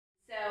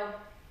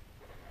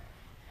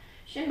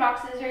Shin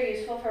boxes are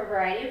useful for a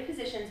variety of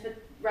positions, but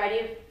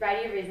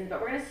variety of reasons,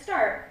 but we're going to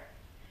start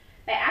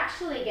by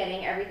actually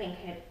getting everything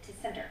kind of to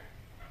center.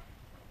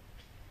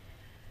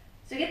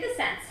 So get the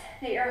sense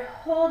that you're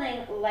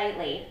holding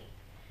lightly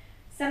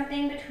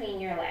something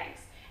between your legs.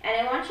 And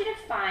I want you to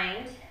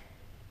find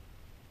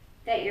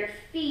that your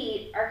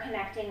feet are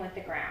connecting with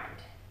the ground.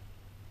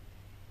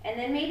 And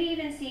then maybe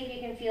even see if you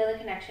can feel the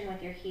connection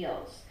with your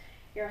heels.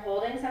 You're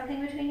holding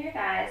something between your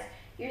thighs.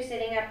 You're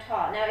sitting up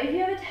tall. Now, if you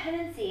have a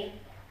tendency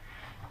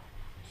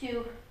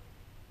to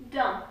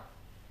dump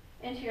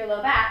into your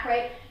low back,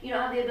 right? You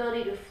don't have the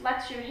ability to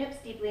flex your hips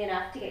deeply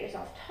enough to get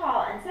yourself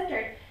tall and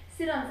centered.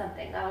 Sit on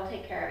something. That'll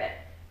take care of it.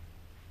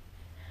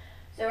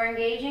 So we're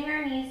engaging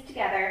our knees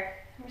together.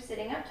 We're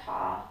sitting up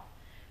tall.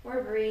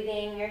 We're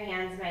breathing. Your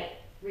hands might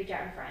reach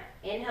out in front.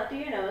 Inhale through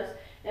your nose.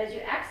 And as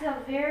you exhale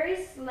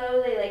very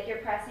slowly, like you're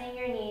pressing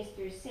your knees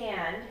through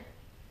sand,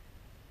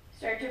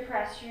 start to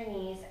press your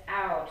knees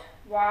out.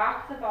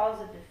 Walk the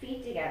balls of the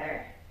feet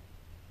together.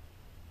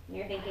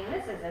 You're thinking,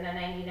 this isn't a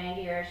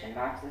 90-90 or a shin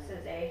box, this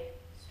is a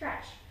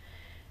stretch.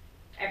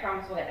 I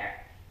promise we'll get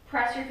there.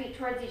 Press your feet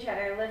towards each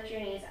other, lift your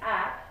knees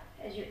up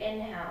as you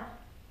inhale.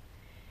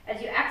 As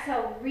you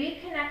exhale,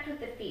 reconnect with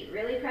the feet.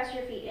 Really press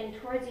your feet in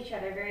towards each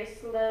other. Very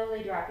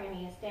slowly drop your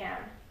knees down.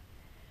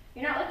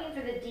 You're not looking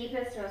for the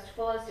deepest, most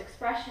fullest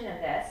expression of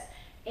this.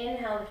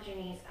 Inhale, lift your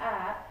knees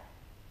up.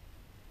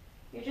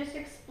 You're just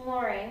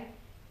exploring.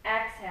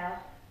 Exhale,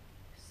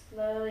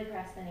 slowly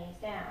press the knees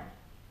down.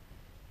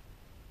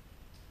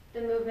 The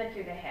movement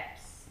through the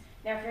hips.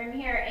 Now from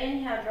here,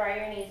 inhale, draw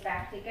your knees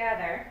back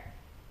together.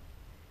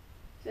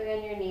 So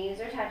again, your knees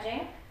are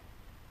touching.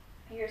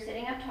 You're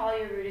sitting up tall,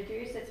 you're rooted through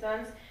your sits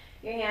bones.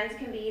 Your hands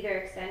can be either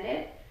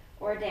extended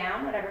or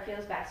down, whatever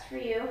feels best for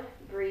you.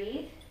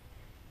 Breathe.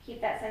 Keep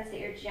that sense that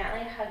you're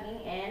gently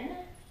hugging in.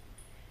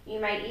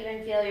 You might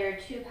even feel your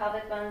two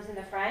pelvic bones in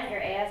the front,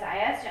 your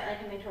AS-IS, gently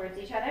coming towards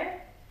each other.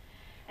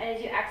 And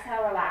as you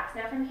exhale, relax.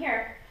 Now from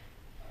here,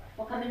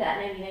 we'll come into that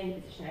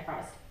 90-90 position, I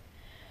promised.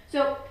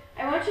 So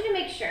I want you to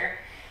make sure,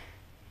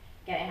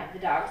 again, I have the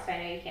dog, so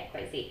I know you can't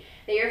quite see,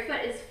 that your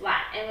foot is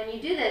flat. And when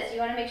you do this, you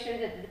want to make sure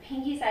that the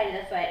pinky side of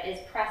the foot is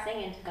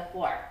pressing into the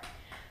floor.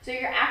 So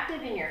you're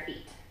active in your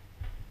feet.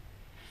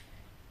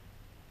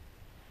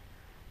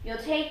 You'll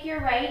take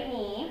your right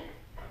knee.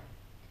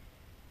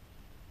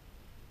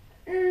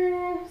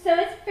 So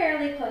it's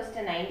fairly close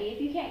to 90.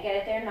 If you can't get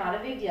it there, not a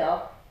big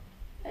deal.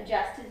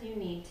 Adjust as you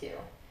need to.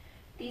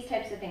 These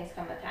types of things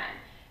come with time.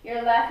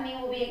 Your left knee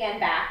will be again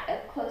back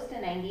at close to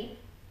 90.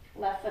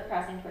 Left foot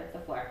pressing towards the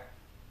floor.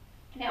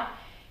 Now,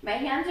 my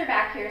hands are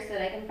back here so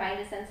that I can find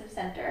a sense of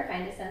center,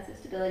 find a sense of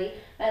stability.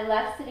 My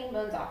left sitting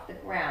bone's off the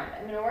ground.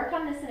 I'm going to work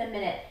on this in a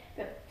minute,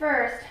 but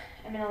first,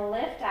 I'm going to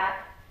lift up.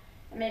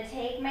 I'm going to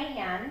take my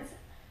hands.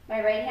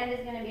 My right hand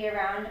is going to be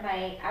around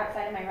my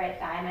outside of my right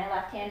thigh. My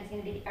left hand is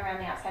going to be around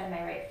the outside of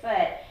my right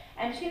foot.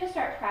 I'm just going to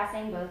start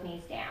pressing both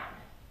knees down.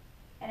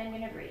 And I'm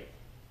going to breathe.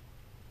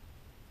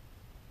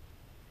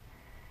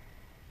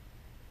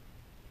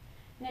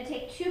 I'm going to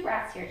take 2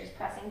 breaths here, just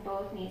pressing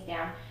both knees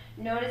down,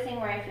 noticing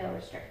where I feel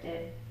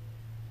restricted,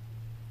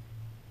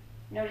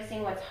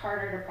 noticing what's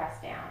harder to press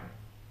down.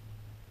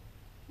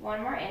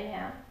 One more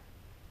inhale.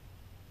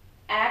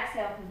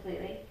 Exhale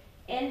completely.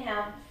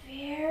 Inhale,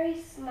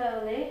 very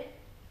slowly.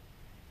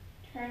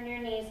 Turn your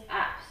knees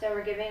up. So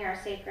we're giving our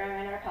sacrum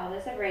and our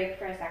pelvis a break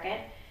for a second.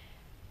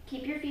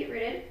 Keep your feet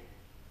rooted.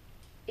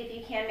 If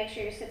you can, make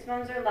sure your sits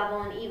bones are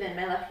level and even.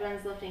 My left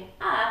one's lifting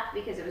up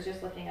because it was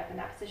just lifting up in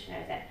that position I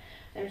was in.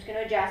 So I'm just going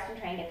to adjust and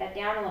try and get that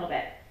down a little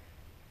bit.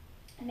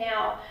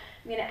 Now,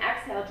 I'm going to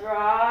exhale,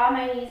 draw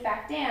my knees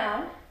back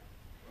down,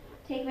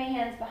 take my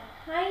hands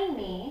behind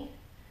me,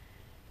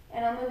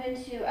 and I'll move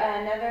into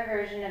another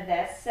version of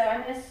this. So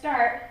I'm going to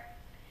start,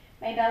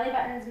 my belly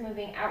button's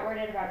moving outward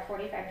at about a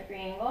 45-degree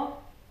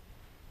angle.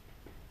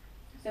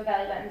 So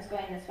belly button's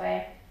going this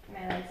way,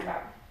 my leg's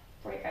about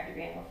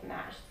 45-degree angle from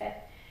that, I should say.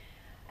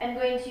 I'm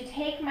going to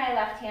take my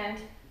left hand,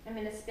 I'm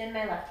going to spin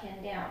my left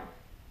hand down.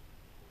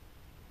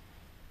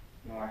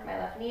 I'm going to work my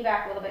left knee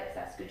back a little bit because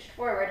that's scooched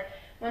forward.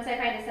 Once I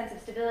find a sense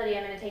of stability,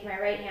 I'm going to take my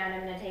right hand,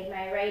 I'm going to take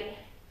my right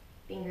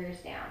fingers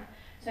down.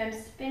 So I'm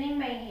spinning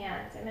my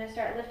hands. I'm going to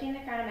start lifting the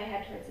crown of my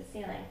head towards the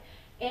ceiling.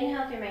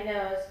 Inhale through my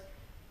nose.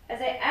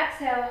 As I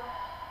exhale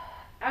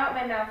out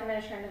my mouth, I'm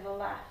going to turn to the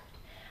left.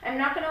 I'm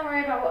not going to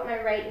worry about what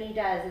my right knee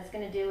does. It's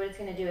going to do what it's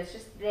going to do. It's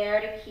just there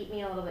to keep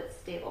me a little bit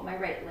stable. My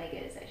right leg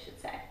is, I should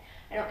say.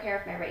 I don't care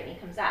if my right knee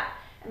comes up.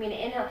 I'm going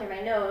to inhale through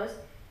my nose.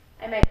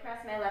 I might press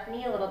my left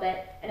knee a little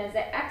bit. And as I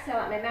exhale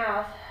out my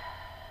mouth,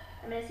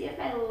 I'm going to see if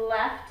my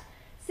left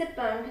sit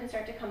bone can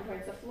start to come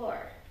towards the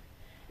floor.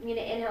 I'm going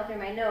to inhale through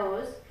my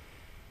nose.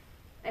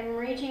 I'm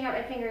reaching out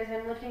my fingers.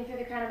 I'm lifting through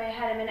the crown of my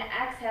head. I'm going to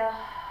exhale.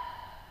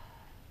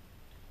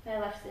 My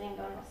left sitting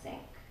bone will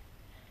sink.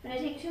 I'm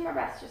going to take 2 more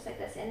breaths just like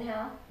this.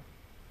 Inhale.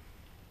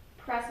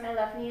 Press my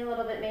left knee a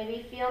little bit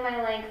maybe. Feel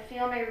my length.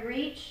 Feel my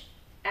reach.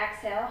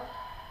 Exhale.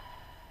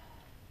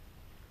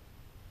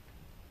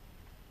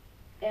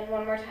 And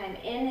one more time.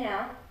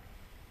 Inhale.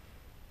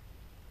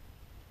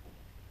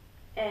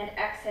 And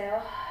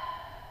exhale.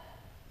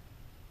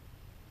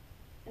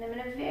 And I'm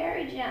gonna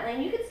very gently,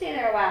 and you could stay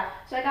there a while.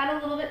 So I got a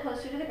little bit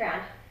closer to the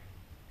ground.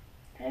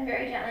 And I'm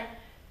very gently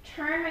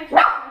turn my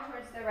torso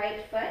towards the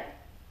right foot.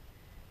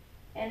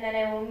 And then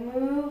I will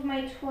move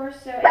my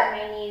torso and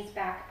my knees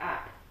back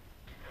up.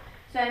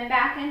 So I'm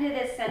back into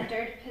this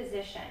centered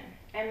position.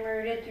 I'm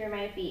rooted through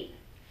my feet.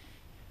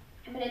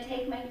 I'm going to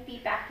take my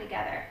feet back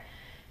together.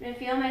 I'm going to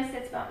feel my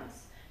sits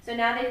bones. So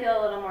now they feel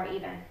a little more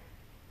even.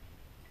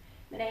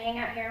 I'm going to hang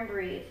out here and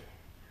breathe.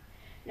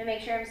 I'm going to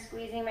make sure I'm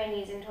squeezing my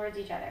knees in towards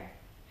each other.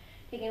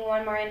 Taking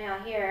one more inhale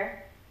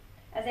here.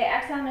 As I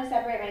exhale, I'm going to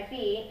separate my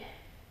feet.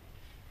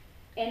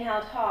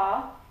 Inhale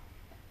tall.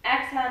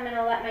 Exhale, I'm going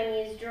to let my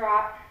knees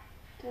drop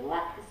to the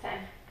left this time.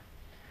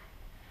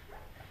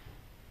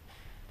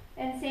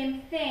 And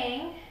same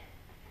thing,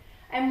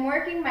 I'm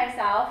working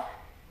myself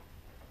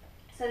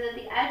so that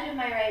the edge of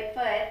my right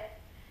foot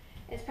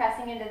is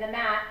pressing into the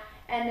mat,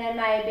 and then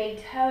my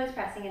big toe is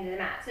pressing into the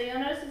mat. So you'll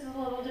notice this is a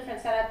little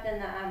different setup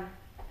than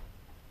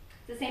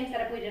the same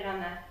setup we did on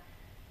the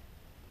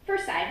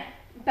first side,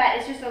 but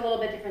it's just a little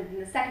bit different than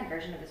the second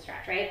version of the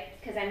stretch, right?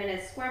 Because I'm going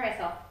to square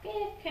myself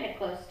kind of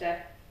close to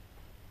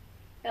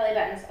belly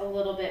button's a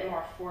little bit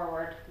more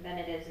forward than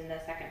it is in the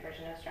second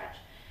version of the stretch.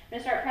 I'm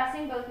going to start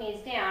pressing both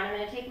knees down. I'm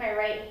going to take my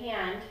right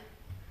hand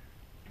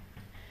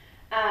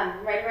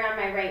right around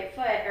my right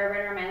foot, or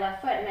right around my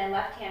left foot, and my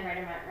left hand right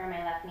around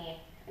my left knee.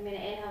 I'm going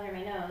to inhale through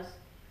my nose.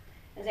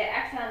 As I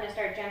exhale, I'm going to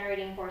start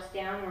generating force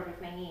downward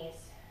with my knees.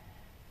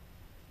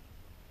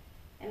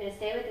 I'm going to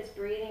stay with this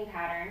breathing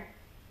pattern,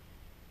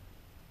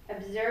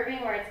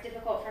 observing where it's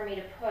difficult for me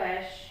to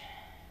push,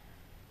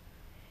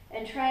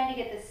 and trying to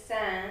get the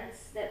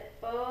sense that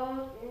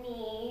both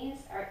knees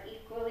are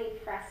equally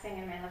pressing,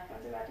 and my left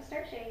one's about to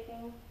start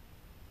shaking.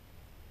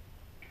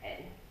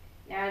 Good.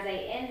 Now as I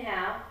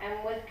inhale,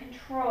 I'm with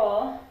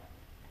control.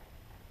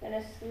 I'm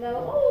going to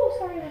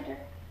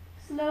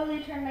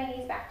slowly turn my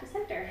knees back to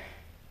center.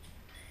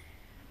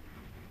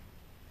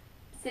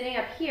 Sitting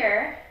up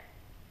here,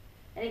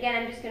 and again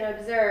I'm just going to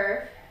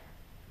observe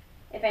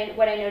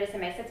what I notice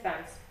in my sits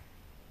bones.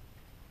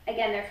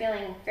 Again, they're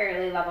feeling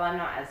fairly level. I'm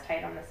not as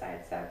tight on the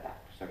side, so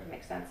that sort of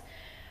makes sense.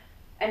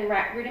 I'm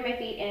rooting my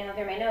feet, inhale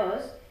through my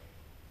nose.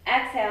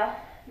 Exhale,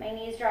 my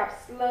knees drop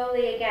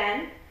slowly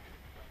again.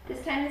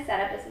 This time the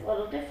setup is a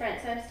little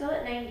different, so I'm still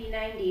at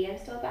 90-90. I'm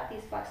still got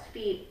these flexed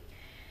feet,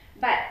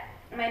 but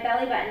my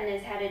belly button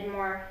is headed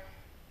more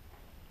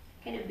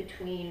kind of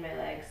between my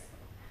legs.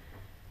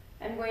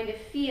 I'm going to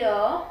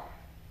feel,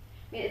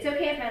 it's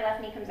okay if my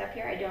left knee comes up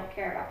here, I don't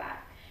care about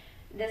that.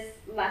 This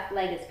left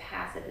leg is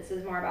passive. This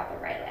is more about the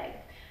right leg.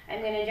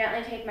 I'm going to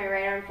gently take my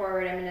right arm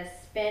forward. I'm going to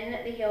spin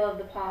the heel of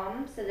the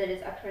palm so that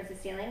it's up towards the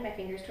ceiling, my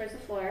fingers towards the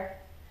floor.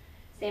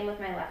 Same with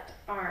my left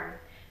arm.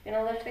 I'm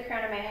going to lift the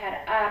crown of my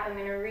head up. I'm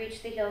going to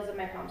reach the heels of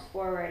my palms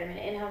forward. I'm going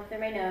to inhale through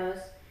my nose.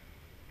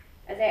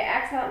 As I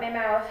exhale out my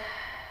mouth,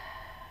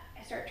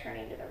 I start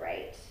turning to the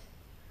right.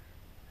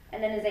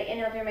 And then as I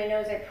inhale through my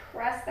nose, I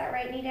press that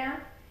right knee down.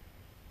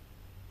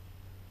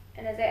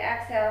 And as I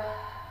exhale,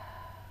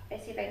 I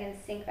see if I can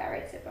sink that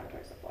right sit bone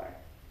towards the floor.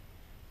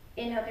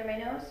 Inhale through my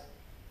nose.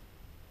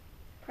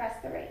 Press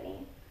the right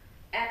knee.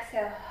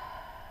 Exhale.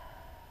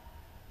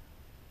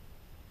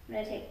 I'm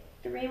going to take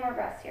 3 more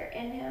breaths here.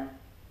 Inhale.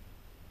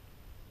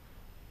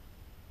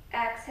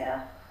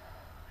 Exhale.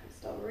 I'm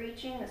still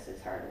reaching. This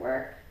is hard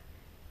work.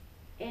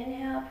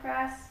 Inhale,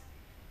 press.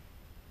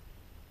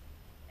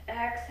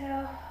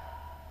 Exhale.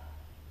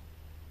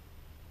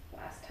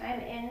 Last time.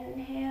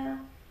 Inhale.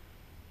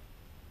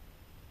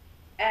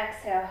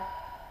 Exhale.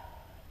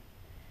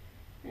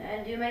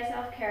 Undo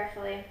myself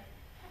carefully.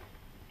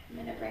 I'm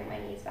going to bring my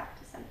knees back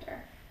to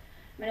center.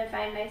 I'm going to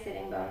find my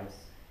sitting bones.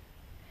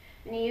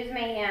 I'm going to use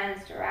my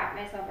hands to wrap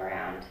myself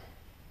around.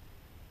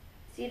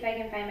 See if I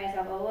can find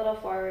myself a little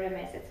forward of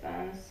my sits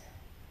bones.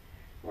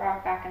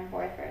 Rock back and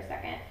forth for a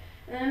second.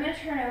 And then I'm going to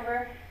turn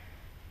over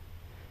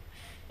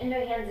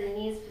into a hands and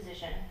knees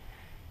position.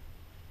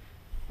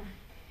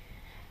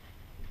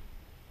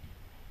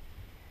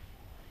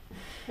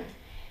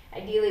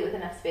 Ideally with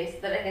enough space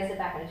so that I can sit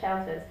back in a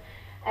child's pose.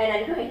 And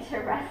I'm going to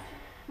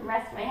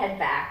rest my head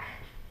back.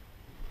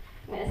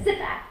 I'm going to sit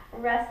back,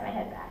 rest my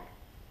head back.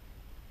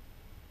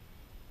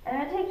 I'm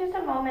going to take just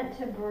a moment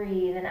to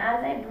breathe. And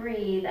as I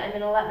breathe, I'm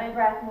going to let my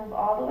breath move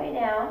all the way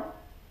down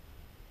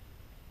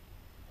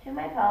to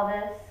my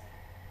pelvis.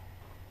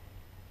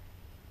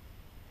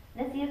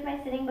 I'm going to see if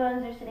my sitting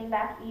bones are sitting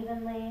back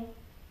evenly.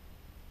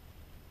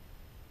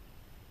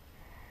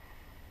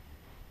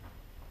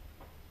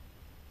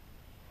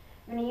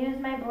 I'm going to use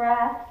my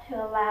breath to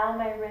allow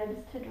my ribs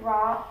to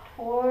drop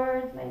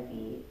towards my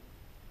feet.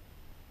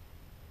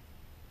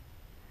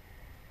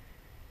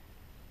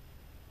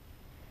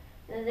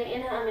 As I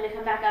inhale, I'm going to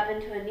come back up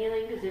into a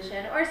kneeling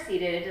position, or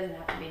seated. It doesn't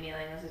have to be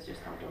kneeling. This is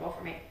just comfortable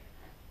for me.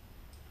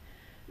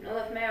 I'm going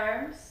to lift my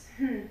arms.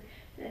 I'm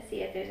going to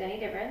see if there's any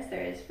difference.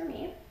 There is for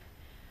me.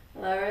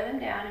 Lower them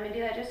down. I'm going to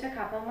do that just a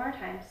couple more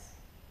times.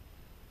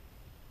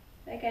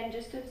 Again,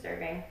 just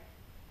observing.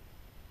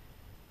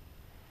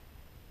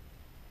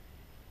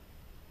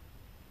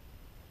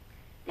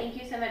 Thank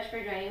thank you so much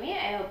for joining me.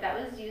 I hope that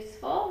was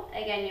useful.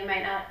 Again, you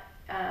might not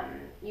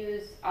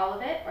use all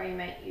of it, or you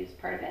might use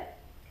part of it.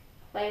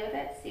 Play with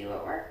it, see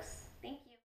what works.